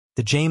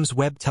The James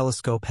Webb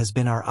Telescope has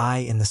been our eye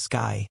in the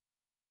sky,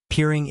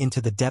 peering into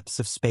the depths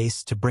of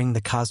space to bring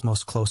the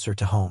cosmos closer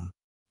to home.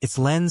 Its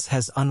lens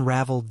has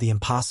unraveled the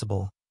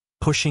impossible,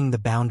 pushing the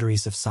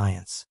boundaries of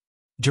science.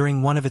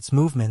 During one of its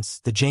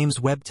movements, the James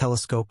Webb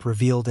Telescope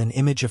revealed an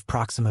image of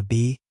Proxima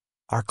B,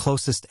 our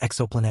closest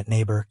exoplanet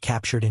neighbor,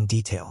 captured in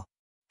detail.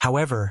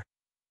 However,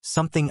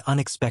 something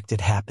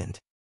unexpected happened.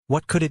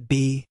 What could it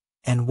be,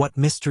 and what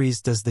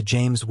mysteries does the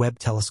James Webb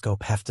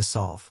Telescope have to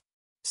solve?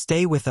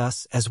 Stay with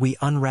us as we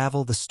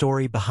unravel the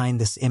story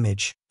behind this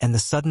image and the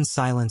sudden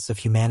silence of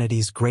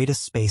humanity's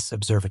greatest space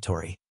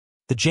observatory.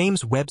 The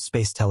James Webb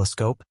Space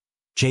Telescope,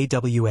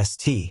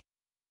 JWST,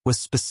 was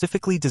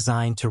specifically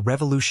designed to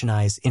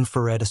revolutionize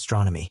infrared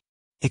astronomy.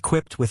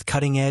 Equipped with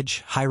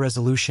cutting-edge,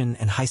 high-resolution,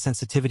 and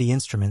high-sensitivity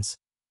instruments,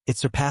 it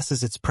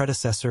surpasses its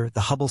predecessor,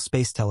 the Hubble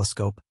Space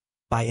Telescope,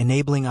 by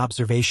enabling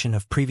observation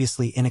of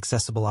previously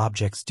inaccessible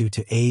objects due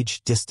to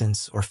age,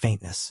 distance, or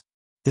faintness.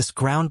 This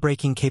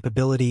groundbreaking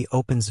capability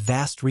opens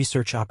vast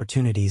research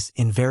opportunities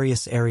in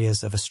various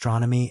areas of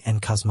astronomy and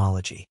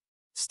cosmology.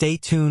 Stay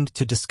tuned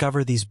to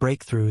discover these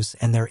breakthroughs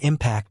and their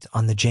impact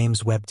on the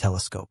James Webb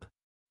Telescope.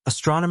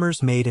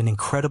 Astronomers made an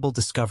incredible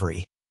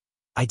discovery,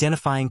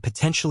 identifying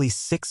potentially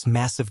 6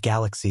 massive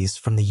galaxies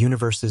from the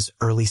universe's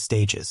early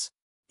stages.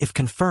 If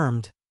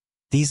confirmed,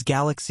 these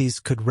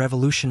galaxies could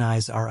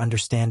revolutionize our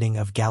understanding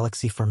of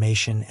galaxy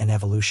formation and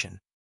evolution.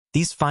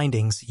 These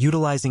findings,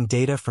 utilizing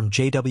data from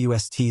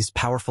JWST's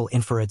powerful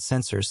infrared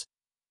sensors,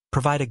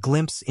 provide a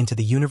glimpse into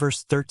the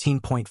universe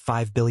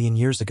 13.5 billion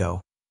years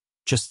ago,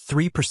 just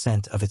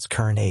 3% of its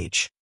current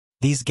age.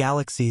 These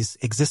galaxies,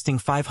 existing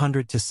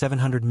 500 to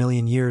 700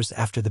 million years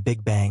after the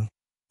Big Bang,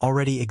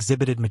 already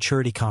exhibited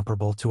maturity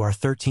comparable to our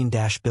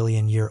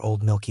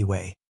 13-billion-year-old Milky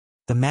Way.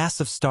 The mass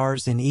of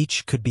stars in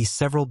each could be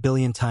several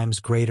billion times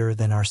greater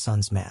than our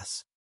Sun's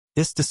mass.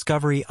 This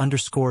discovery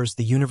underscores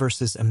the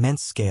universe's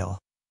immense scale,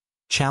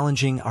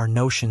 challenging our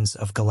notions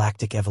of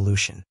galactic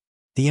evolution.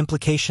 The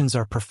implications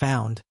are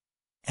profound,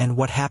 and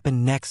what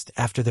happened next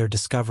after their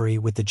discovery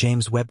with the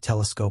James Webb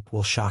Telescope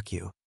will shock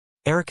you.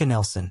 Erica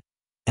Nelson,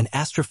 an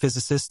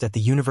astrophysicist at the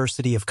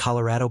University of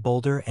Colorado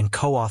Boulder and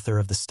co-author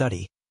of the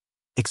study,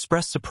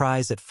 expressed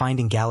surprise at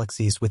finding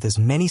galaxies with as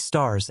many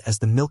stars as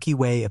the Milky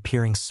Way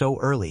appearing so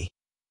early,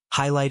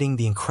 highlighting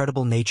the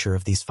incredible nature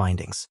of these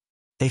findings.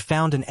 They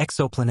found an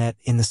exoplanet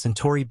in the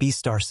Centauri B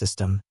star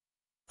system,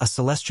 a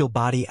celestial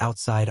body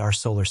outside our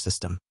solar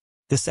system.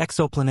 This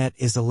exoplanet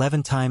is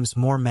 11 times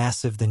more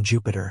massive than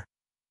Jupiter,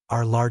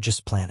 our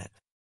largest planet.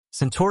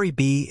 Centauri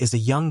B is a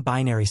young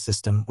binary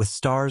system with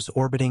stars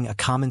orbiting a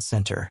common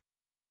center,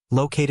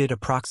 located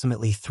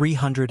approximately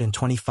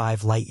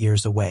 325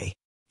 light-years away.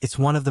 It's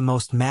one of the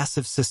most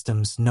massive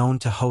systems known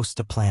to host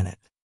a planet.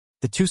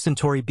 The 2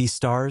 Centauri B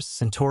stars,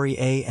 Centauri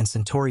A and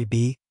Centauri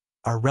B,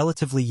 are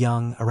relatively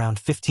young, around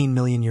 15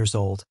 million years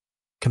old,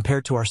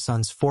 compared to our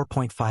Sun's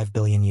 4.5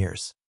 billion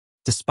years.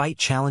 Despite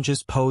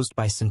challenges posed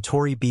by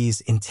Centauri B's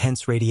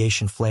intense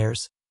radiation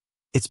flares,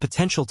 its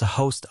potential to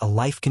host a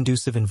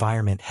life-conducive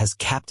environment has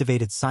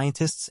captivated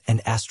scientists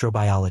and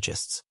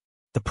astrobiologists.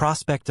 The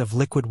prospect of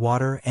liquid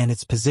water and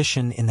its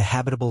position in the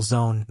habitable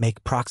zone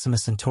make Proxima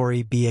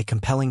Centauri B a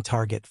compelling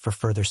target for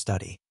further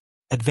study.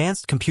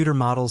 Advanced computer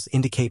models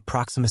indicate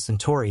Proxima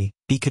Centauri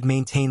B could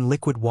maintain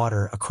liquid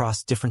water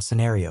across different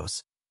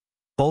scenarios,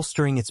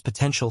 bolstering its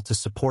potential to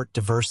support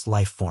diverse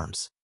life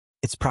forms.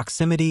 Its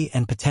proximity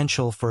and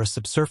potential for a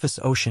subsurface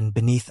ocean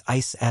beneath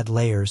ice add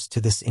layers to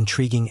this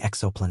intriguing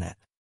exoplanet.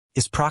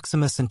 Is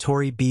Proxima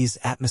Centauri B's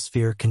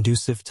atmosphere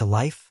conducive to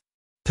life?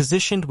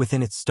 Positioned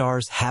within its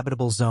star's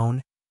habitable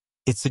zone,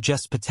 it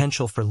suggests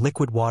potential for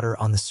liquid water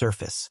on the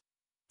surface,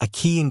 a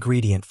key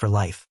ingredient for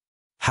life.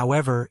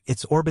 However,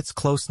 its orbit's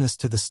closeness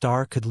to the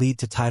star could lead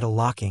to tidal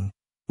locking,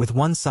 with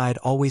one side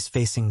always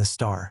facing the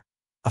star,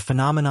 a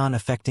phenomenon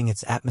affecting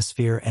its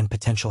atmosphere and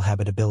potential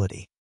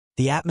habitability.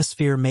 The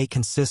atmosphere may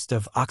consist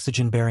of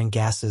oxygen-bearing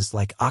gases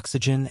like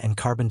oxygen and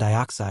carbon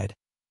dioxide,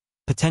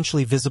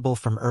 potentially visible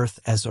from Earth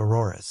as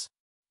auroras.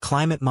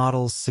 Climate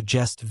models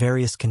suggest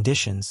various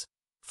conditions,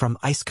 from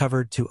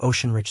ice-covered to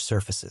ocean-rich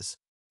surfaces.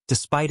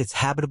 Despite its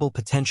habitable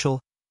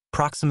potential,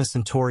 Proxima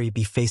Centauri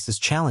B faces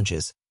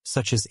challenges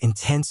such as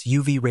intense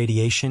UV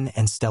radiation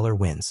and stellar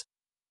winds,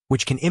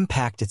 which can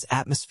impact its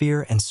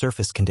atmosphere and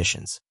surface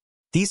conditions.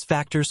 These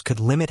factors could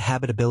limit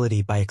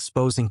habitability by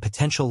exposing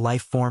potential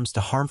life forms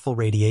to harmful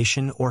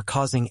radiation or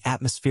causing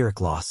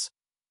atmospheric loss,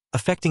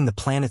 affecting the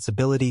planet's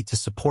ability to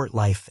support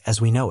life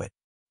as we know it.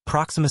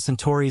 Proxima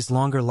Centauri's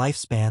longer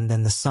lifespan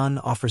than the Sun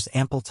offers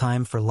ample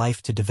time for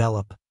life to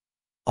develop,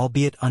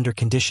 albeit under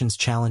conditions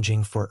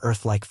challenging for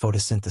Earth-like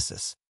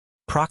photosynthesis.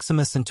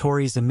 Proxima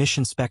Centauri's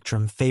emission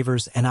spectrum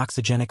favors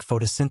anoxygenic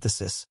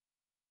photosynthesis,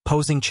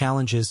 posing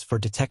challenges for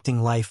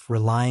detecting life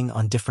relying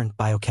on different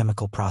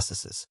biochemical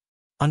processes.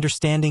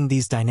 Understanding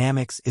these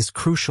dynamics is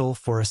crucial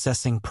for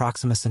assessing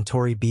Proxima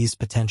Centauri B's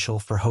potential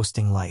for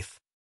hosting life.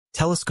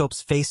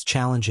 Telescopes face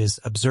challenges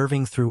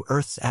observing through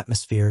Earth's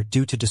atmosphere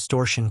due to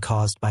distortion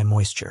caused by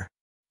moisture.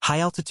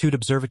 High-altitude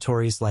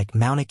observatories like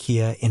Mauna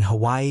Kea in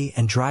Hawaii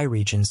and dry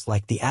regions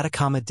like the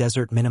Atacama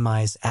Desert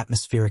minimize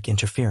atmospheric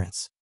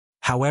interference.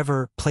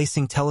 However,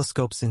 placing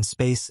telescopes in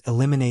space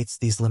eliminates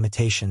these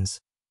limitations,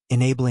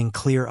 enabling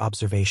clear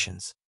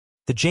observations.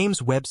 The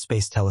James Webb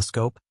Space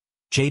Telescope,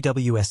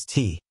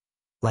 JWST,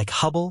 like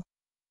Hubble,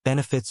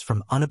 benefits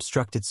from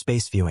unobstructed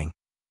space viewing,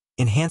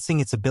 enhancing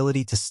its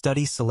ability to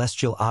study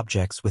celestial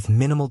objects with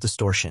minimal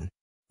distortion.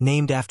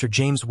 Named after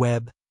James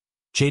Webb,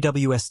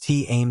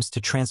 JWST aims to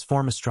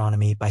transform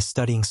astronomy by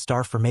studying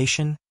star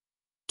formation,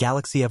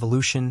 galaxy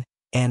evolution,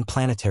 and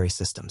planetary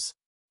systems.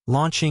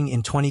 Launching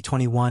in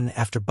 2021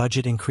 after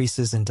budget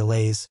increases and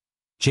delays,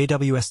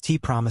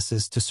 JWST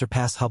promises to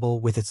surpass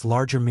Hubble with its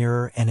larger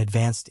mirror and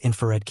advanced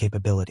infrared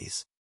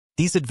capabilities.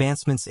 These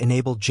advancements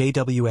enable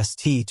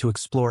JWST to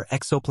explore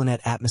exoplanet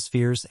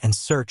atmospheres and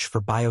search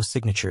for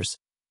biosignatures,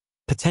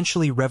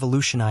 potentially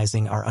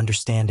revolutionizing our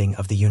understanding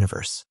of the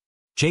universe.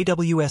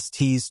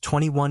 JWST's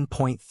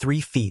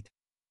 21.3 feet,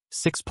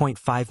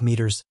 6.5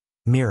 meters,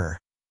 mirror,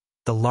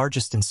 the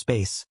largest in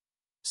space,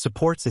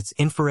 supports its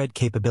infrared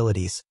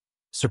capabilities,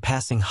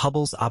 surpassing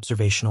Hubble's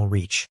observational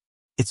reach.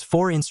 Its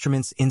 4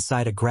 instruments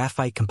inside a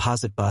graphite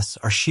composite bus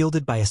are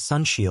shielded by a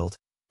sun shield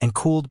and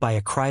cooled by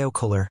a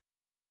cryocooler,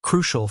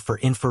 crucial for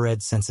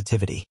infrared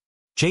sensitivity.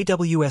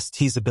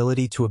 JWST's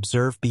ability to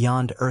observe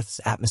beyond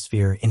Earth's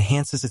atmosphere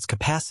enhances its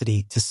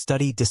capacity to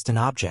study distant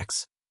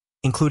objects,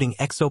 including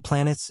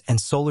exoplanets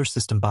and solar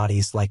system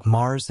bodies like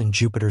Mars and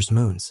Jupiter's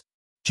moons.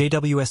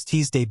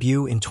 JWST's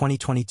debut in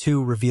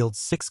 2022 revealed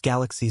 6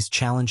 galaxies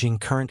challenging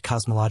current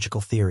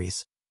cosmological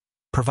theories,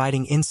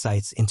 providing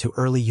insights into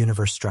early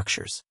universe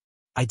structures.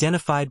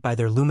 Identified by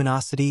their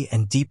luminosity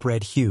and deep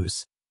red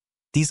hues,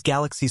 these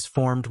galaxies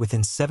formed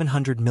within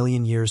 700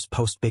 million years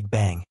post-Big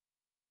Bang,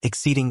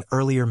 exceeding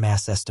earlier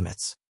mass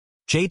estimates.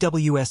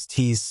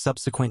 JWST's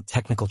subsequent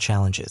technical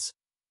challenges,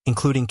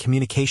 including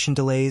communication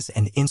delays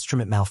and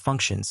instrument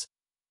malfunctions,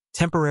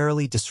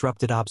 temporarily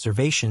disrupted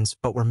observations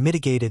but were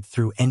mitigated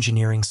through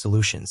engineering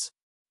solutions.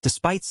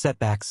 Despite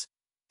setbacks,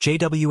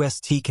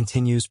 JWST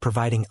continues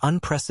providing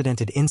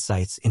unprecedented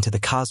insights into the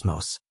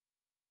cosmos,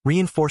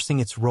 reinforcing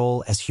its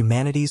role as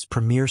humanity's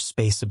premier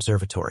space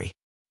observatory.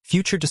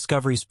 Future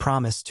discoveries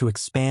promise to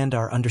expand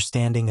our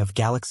understanding of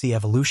galaxy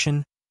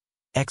evolution,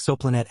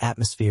 exoplanet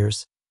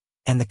atmospheres,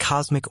 and the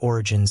cosmic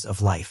origins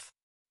of life.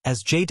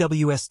 As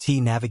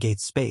JWST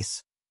navigates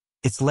space,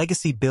 its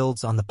legacy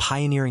builds on the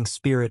pioneering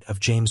spirit of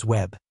James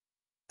Webb,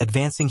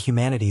 advancing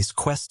humanity's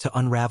quest to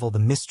unravel the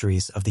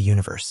mysteries of the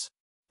universe.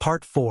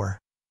 Part 4.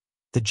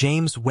 The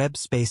James Webb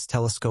Space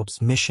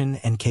Telescope's mission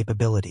and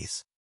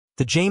capabilities.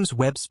 The James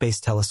Webb Space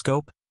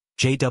Telescope,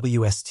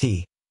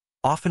 JWST,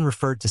 often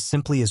referred to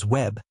simply as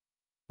Webb,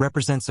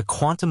 represents a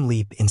quantum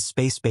leap in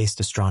space-based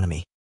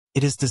astronomy.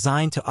 It is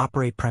designed to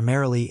operate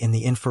primarily in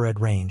the infrared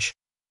range,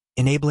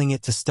 enabling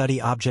it to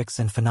study objects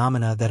and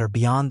phenomena that are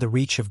beyond the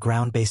reach of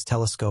ground-based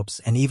telescopes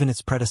and even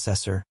its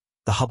predecessor,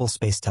 the Hubble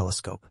Space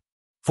Telescope.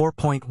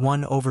 4.1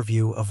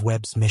 Overview of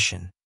Webb's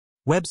mission.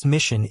 Webb's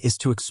mission is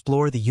to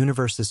explore the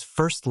universe's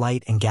first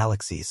light and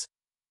galaxies,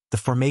 the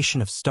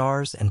formation of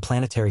stars and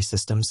planetary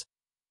systems,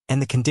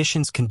 and the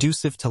conditions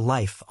conducive to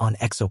life on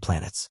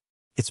exoplanets.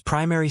 Its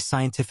primary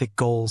scientific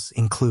goals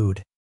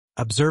include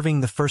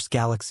observing the first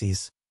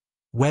galaxies.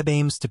 Webb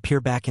aims to peer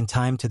back in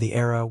time to the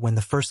era when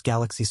the first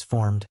galaxies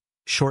formed,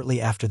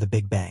 shortly after the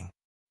Big Bang.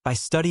 By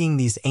studying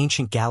these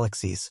ancient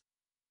galaxies,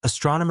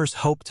 astronomers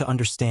hope to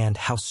understand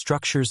how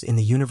structures in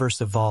the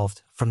universe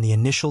evolved from the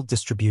initial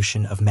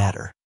distribution of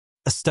matter.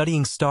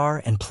 Studying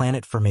star and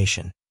planet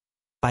formation.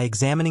 By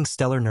examining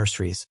stellar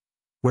nurseries,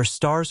 where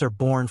stars are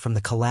born from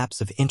the collapse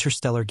of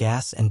interstellar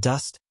gas and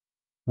dust,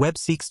 Webb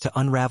seeks to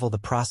unravel the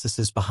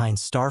processes behind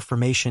star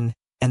formation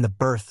and the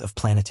birth of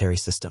planetary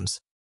systems.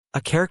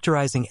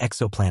 Characterizing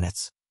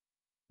exoplanets.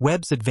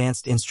 Webb's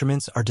advanced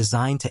instruments are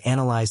designed to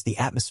analyze the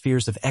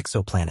atmospheres of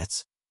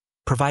exoplanets,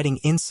 providing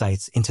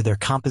insights into their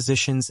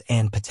compositions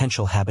and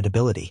potential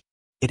habitability.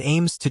 It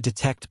aims to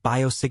detect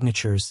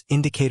biosignatures,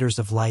 indicators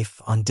of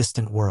life on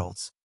distant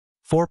worlds.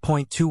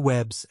 4.2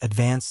 Webb's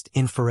advanced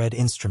infrared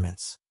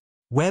instruments.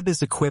 Webb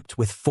is equipped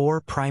with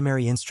 4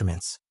 primary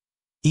instruments,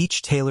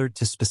 each tailored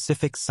to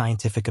specific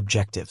scientific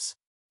objectives.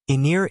 A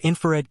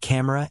near-infrared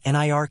camera,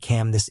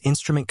 NIRCam, this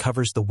instrument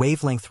covers the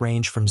wavelength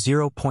range from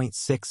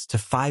 0.6 to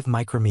 5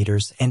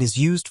 micrometers and is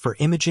used for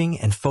imaging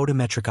and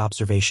photometric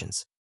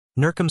observations.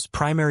 NIRCam's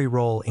primary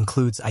role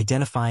includes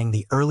identifying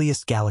the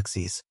earliest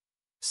galaxies,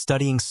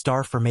 studying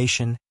star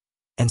formation,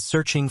 and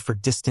searching for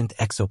distant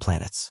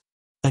exoplanets.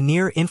 A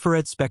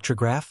near-infrared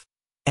spectrograph,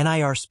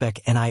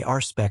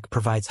 NIRSpec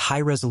provides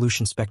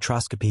high-resolution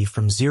spectroscopy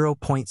from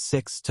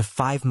 0.6 to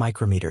 5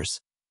 micrometers,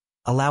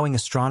 allowing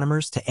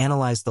astronomers to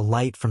analyze the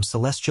light from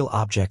celestial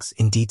objects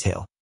in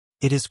detail.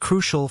 It is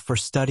crucial for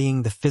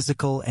studying the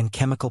physical and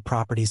chemical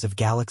properties of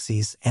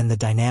galaxies and the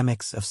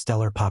dynamics of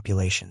stellar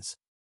populations.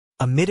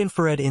 A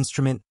mid-infrared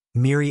instrument,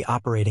 MIRI,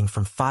 operating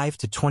from 5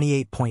 to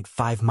 28.5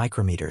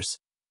 micrometers.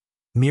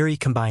 MIRI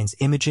combines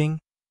imaging,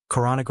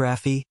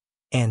 coronagraphy,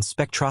 and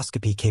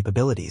spectroscopy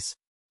capabilities.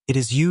 It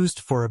is used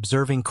for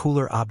observing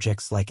cooler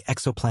objects like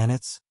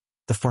exoplanets,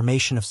 the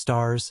formation of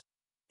stars,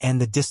 and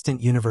the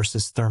distant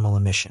universe's thermal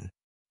emission.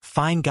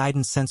 Fine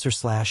guidance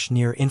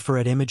sensor/near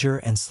infrared imager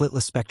and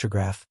slitless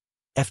spectrograph,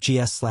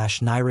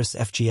 FGS/NIRIS.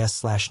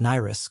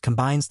 FGS/NIRIS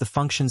combines the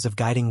functions of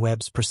guiding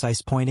Webb's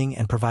precise pointing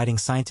and providing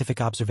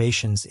scientific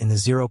observations in the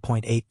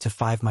 0.8 to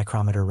 5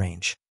 micrometer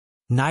range.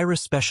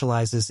 NIRIS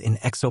specializes in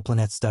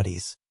exoplanet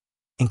studies,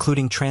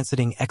 including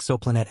transiting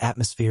exoplanet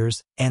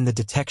atmospheres and the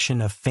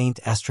detection of faint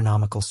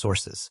astronomical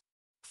sources.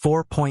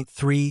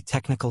 4.3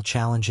 Technical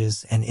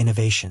challenges and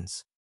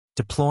innovations.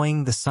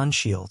 Deploying the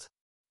sunshield.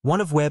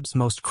 One of Webb's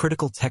most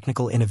critical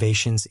technical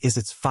innovations is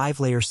its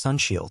 5-layer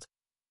sunshield,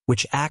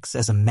 which acts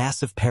as a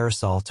massive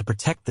parasol to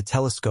protect the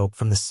telescope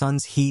from the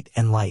sun's heat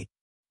and light.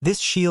 This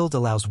shield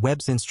allows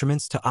Webb's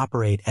instruments to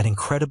operate at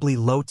incredibly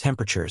low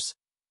temperatures,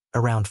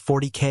 around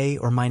 40 K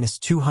or minus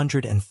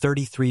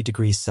 233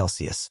 degrees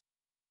Celsius,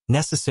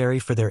 necessary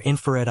for their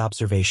infrared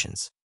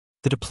observations.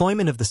 The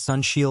deployment of the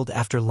sunshield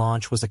after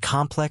launch was a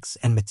complex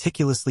and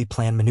meticulously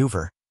planned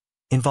maneuver,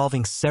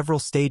 involving several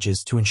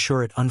stages to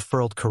ensure it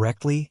unfurled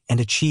correctly and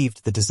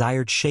achieved the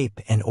desired shape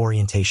and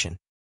orientation.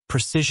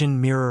 Precision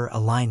mirror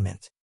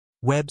alignment.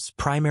 Webb's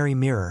primary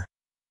mirror,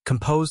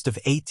 composed of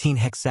 18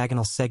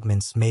 hexagonal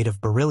segments made of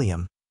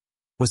beryllium,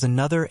 was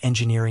another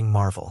engineering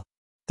marvel.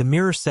 The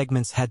mirror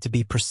segments had to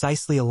be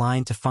precisely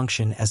aligned to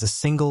function as a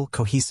single,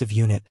 cohesive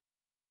unit,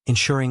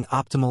 ensuring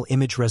optimal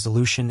image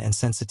resolution and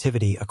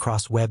sensitivity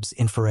across Webb's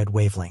infrared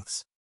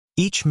wavelengths.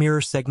 Each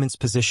mirror segment's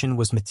position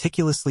was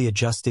meticulously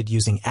adjusted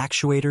using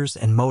actuators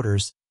and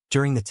motors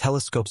during the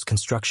telescope's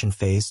construction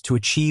phase to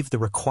achieve the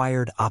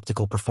required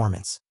optical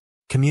performance.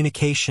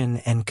 Communication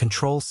and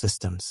control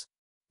systems.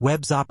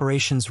 Webb's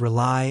operations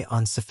rely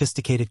on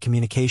sophisticated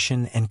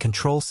communication and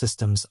control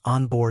systems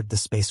on board the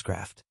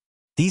spacecraft.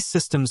 These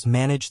systems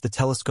manage the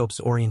telescope's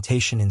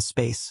orientation in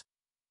space,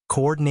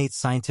 coordinate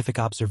scientific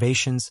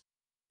observations,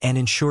 and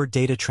ensure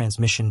data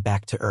transmission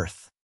back to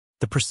Earth.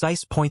 The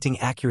precise pointing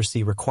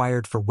accuracy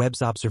required for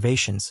Webb's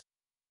observations,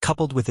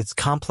 coupled with its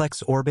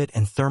complex orbit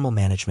and thermal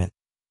management,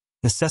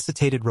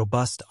 necessitated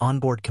robust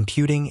onboard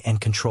computing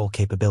and control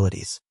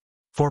capabilities.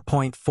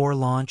 4.4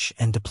 Launch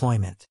and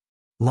deployment.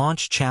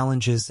 Launch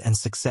challenges and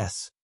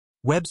success.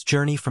 Webb's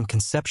journey from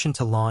conception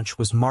to launch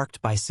was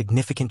marked by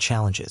significant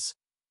challenges,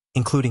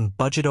 including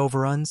budget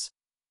overruns,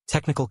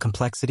 technical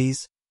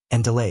complexities,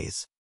 and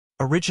delays.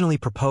 Originally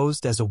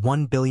proposed as a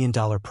 $1 billion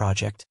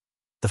project,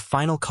 the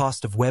final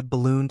cost of Webb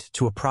ballooned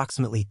to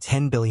approximately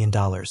 $10 billion,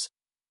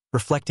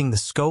 reflecting the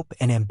scope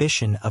and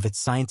ambition of its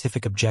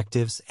scientific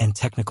objectives and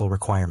technical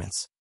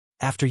requirements.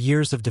 After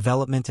years of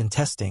development and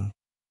testing,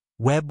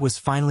 Webb was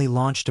finally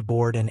launched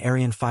aboard an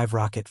Ariane 5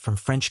 rocket from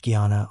French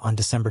Guiana on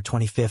December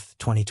 25,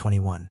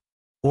 2021.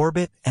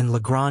 Orbit and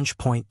Lagrange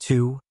Point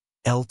 2,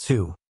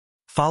 L2.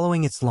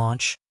 Following its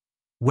launch,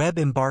 Webb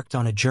embarked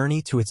on a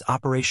journey to its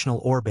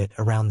operational orbit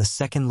around the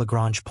second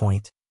Lagrange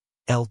point,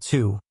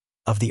 L2,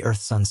 of the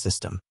Earth-Sun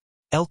system.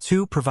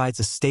 L2 provides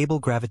a stable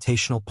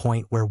gravitational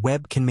point where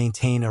Webb can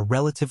maintain a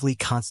relatively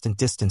constant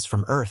distance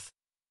from Earth,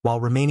 while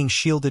remaining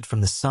shielded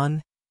from the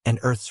Sun and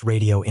Earth's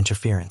radio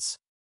interference.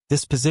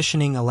 This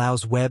positioning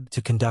allows Webb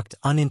to conduct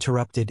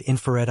uninterrupted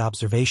infrared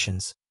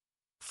observations,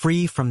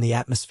 free from the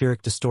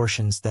atmospheric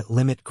distortions that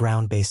limit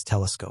ground-based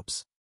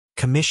telescopes.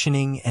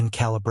 Commissioning and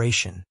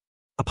calibration.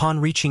 Upon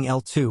reaching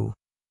L2,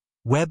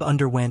 Webb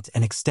underwent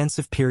an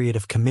extensive period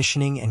of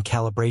commissioning and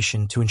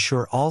calibration to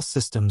ensure all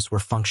systems were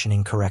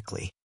functioning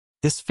correctly.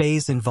 This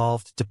phase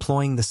involved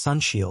deploying the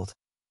sunshield,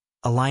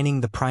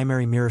 aligning the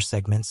primary mirror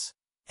segments,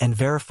 and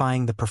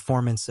verifying the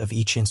performance of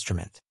each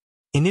instrument.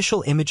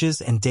 Initial images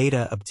and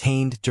data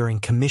obtained during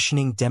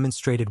commissioning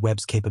demonstrated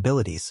Webb's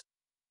capabilities,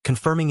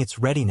 confirming its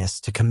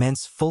readiness to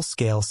commence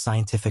full-scale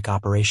scientific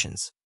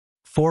operations.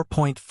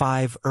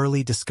 4.5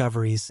 Early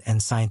discoveries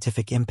and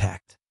scientific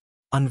impact.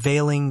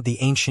 Unveiling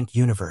the ancient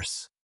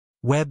universe.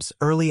 Webb's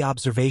early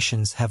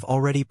observations have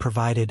already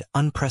provided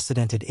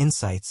unprecedented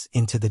insights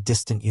into the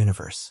distant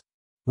universe.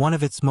 One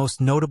of its most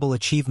notable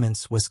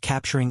achievements was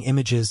capturing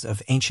images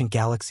of ancient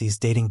galaxies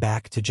dating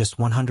back to just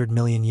 100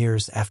 million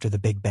years after the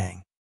Big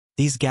Bang.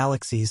 These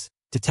galaxies,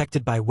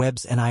 detected by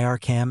Webb's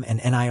NIRCam and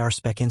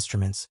NIRSpec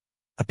instruments,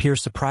 appear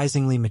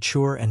surprisingly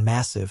mature and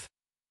massive,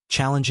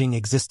 challenging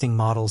existing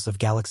models of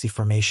galaxy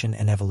formation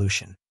and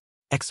evolution.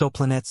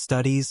 Exoplanet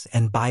studies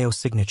and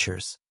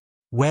biosignatures.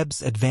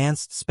 Webb's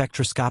advanced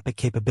spectroscopic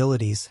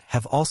capabilities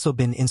have also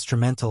been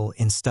instrumental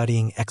in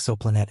studying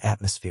exoplanet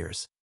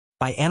atmospheres.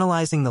 By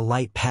analyzing the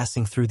light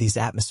passing through these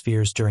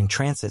atmospheres during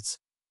transits,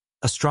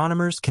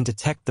 astronomers can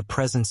detect the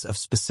presence of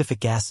specific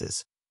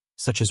gases,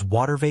 such as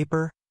water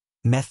vapor,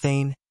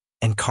 methane,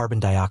 and carbon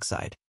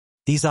dioxide.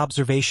 These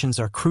observations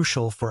are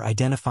crucial for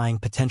identifying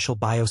potential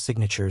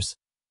biosignatures,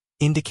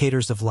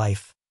 indicators of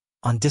life,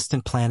 on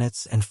distant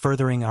planets and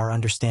furthering our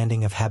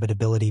understanding of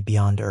habitability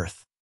beyond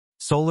Earth.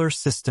 Solar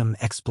system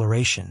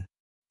exploration.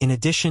 In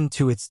addition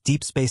to its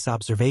deep space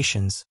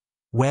observations,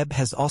 Webb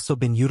has also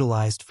been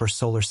utilized for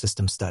solar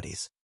system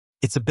studies.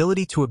 Its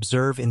ability to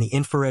observe in the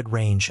infrared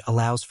range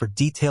allows for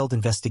detailed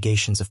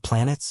investigations of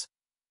planets,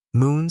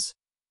 moons,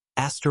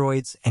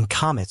 asteroids, and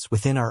comets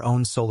within our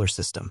own solar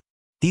system.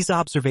 These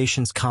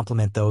observations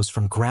complement those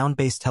from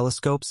ground-based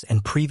telescopes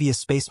and previous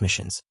space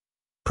missions,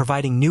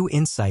 providing new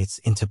insights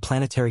into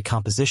planetary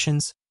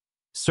compositions,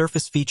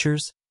 surface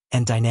features,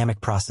 and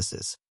dynamic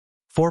processes.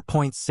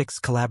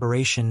 4.6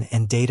 Collaboration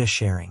and data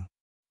sharing.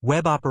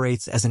 Webb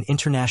operates as an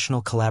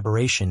international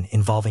collaboration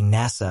involving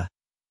NASA,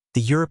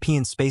 the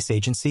European Space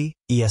Agency,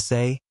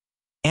 ESA,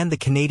 and the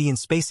Canadian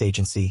Space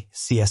Agency,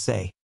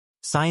 CSA.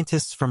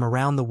 Scientists from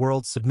around the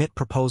world submit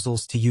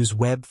proposals to use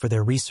Webb for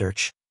their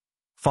research,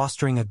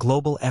 fostering a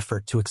global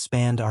effort to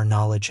expand our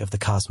knowledge of the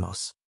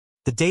cosmos.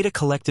 The data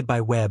collected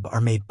by Webb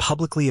are made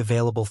publicly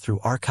available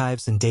through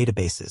archives and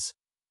databases,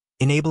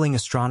 enabling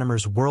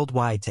astronomers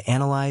worldwide to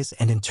analyze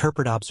and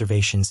interpret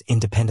observations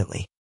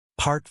independently.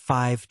 Part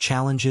 5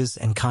 Challenges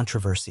and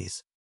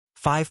Controversies.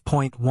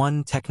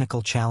 5.1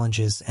 Technical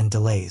Challenges and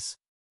Delays.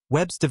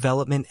 Webb's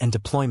development and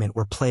deployment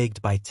were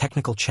plagued by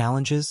technical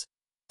challenges,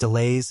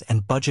 delays,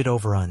 and budget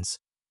overruns,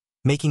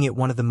 making it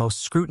one of the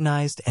most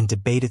scrutinized and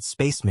debated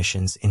space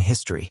missions in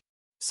history.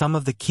 Some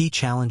of the key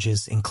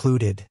challenges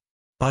included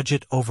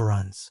budget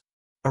overruns.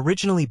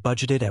 Originally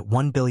budgeted at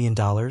 $1 billion,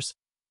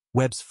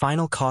 Webb's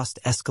final cost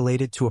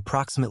escalated to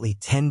approximately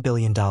 $10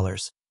 billion,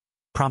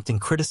 prompting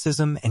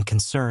criticism and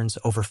concerns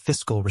over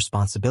fiscal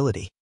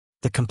responsibility.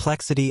 The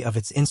complexity of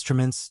its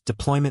instruments,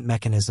 deployment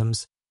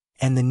mechanisms,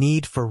 and the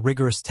need for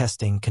rigorous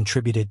testing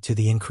contributed to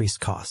the increased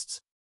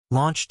costs.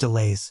 Launch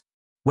delays.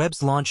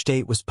 Webb's launch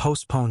date was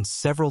postponed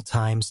several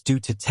times due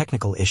to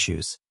technical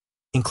issues,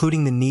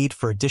 including the need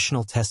for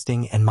additional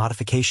testing and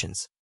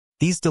modifications.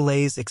 These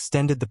delays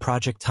extended the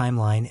project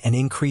timeline and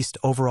increased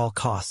overall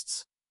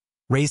costs,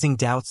 raising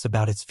doubts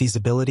about its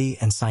feasibility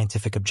and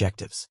scientific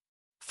objectives.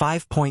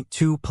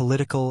 5.2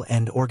 Political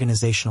and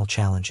organizational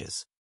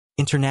challenges.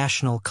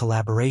 International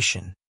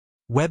collaboration.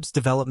 Webb's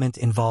development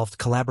involved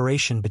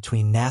collaboration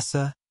between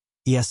NASA,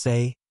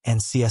 ESA,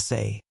 and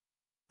CSA,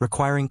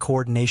 requiring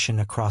coordination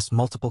across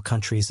multiple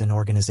countries and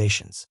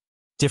organizations.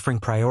 Differing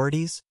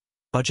priorities,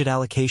 budget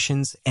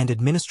allocations, and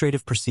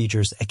administrative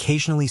procedures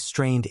occasionally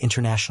strained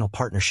international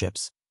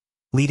partnerships,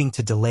 leading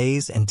to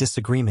delays and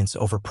disagreements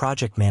over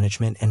project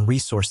management and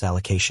resource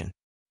allocation.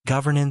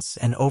 Governance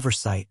and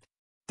oversight.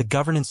 The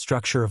governance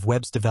structure of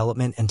Webb's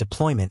development and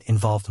deployment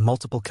involved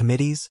multiple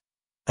committees,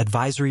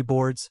 advisory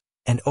boards,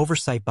 and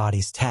oversight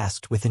bodies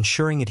tasked with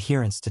ensuring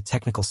adherence to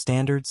technical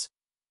standards,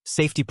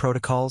 safety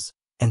protocols,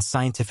 and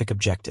scientific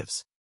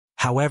objectives.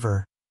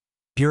 However,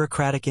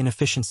 bureaucratic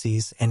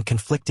inefficiencies and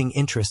conflicting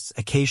interests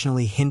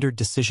occasionally hindered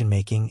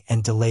decision-making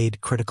and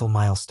delayed critical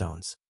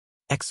milestones.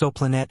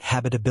 Exoplanet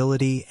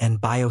habitability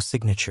and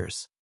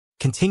biosignatures.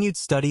 Continued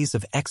studies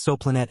of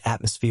exoplanet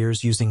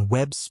atmospheres using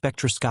Webb's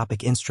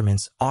spectroscopic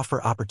instruments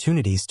offer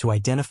opportunities to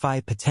identify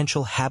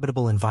potential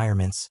habitable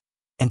environments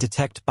and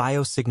detect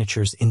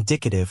biosignatures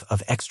indicative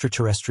of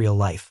extraterrestrial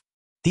life.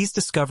 These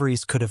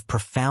discoveries could have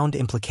profound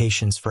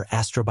implications for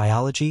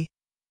astrobiology,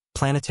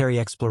 planetary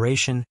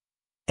exploration,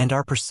 and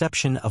our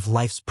perception of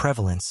life's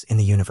prevalence in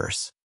the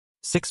universe.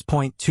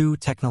 6.2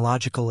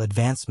 Technological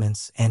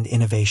advancements and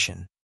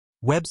innovation.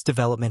 Webb's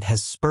development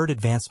has spurred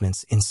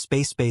advancements in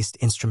space-based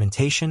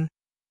instrumentation,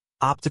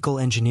 optical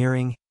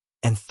engineering,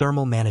 and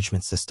thermal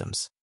management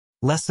systems.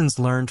 Lessons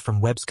learned from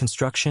Webb's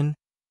construction,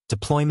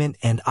 deployment,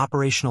 and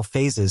operational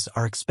phases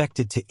are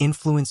expected to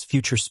influence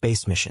future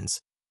space missions,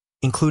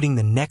 including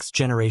the next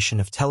generation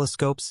of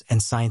telescopes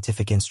and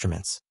scientific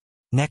instruments.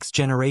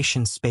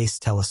 Next-generation space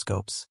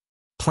telescopes.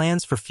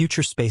 Plans for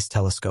future space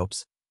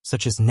telescopes,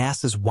 such as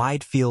NASA's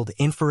Wide Field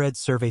Infrared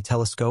Survey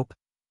Telescope,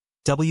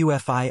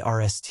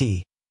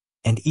 WFIRST,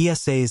 and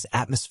ESA's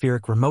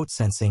Atmospheric Remote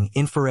Sensing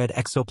Infrared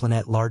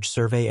Exoplanet Large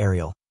Survey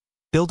Aerial,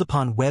 build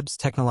upon Webb's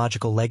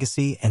technological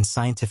legacy and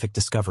scientific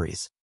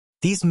discoveries.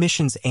 These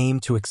missions aim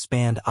to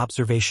expand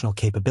observational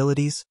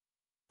capabilities,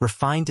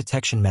 refine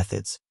detection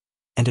methods,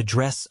 and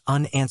address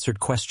unanswered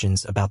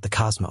questions about the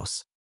cosmos.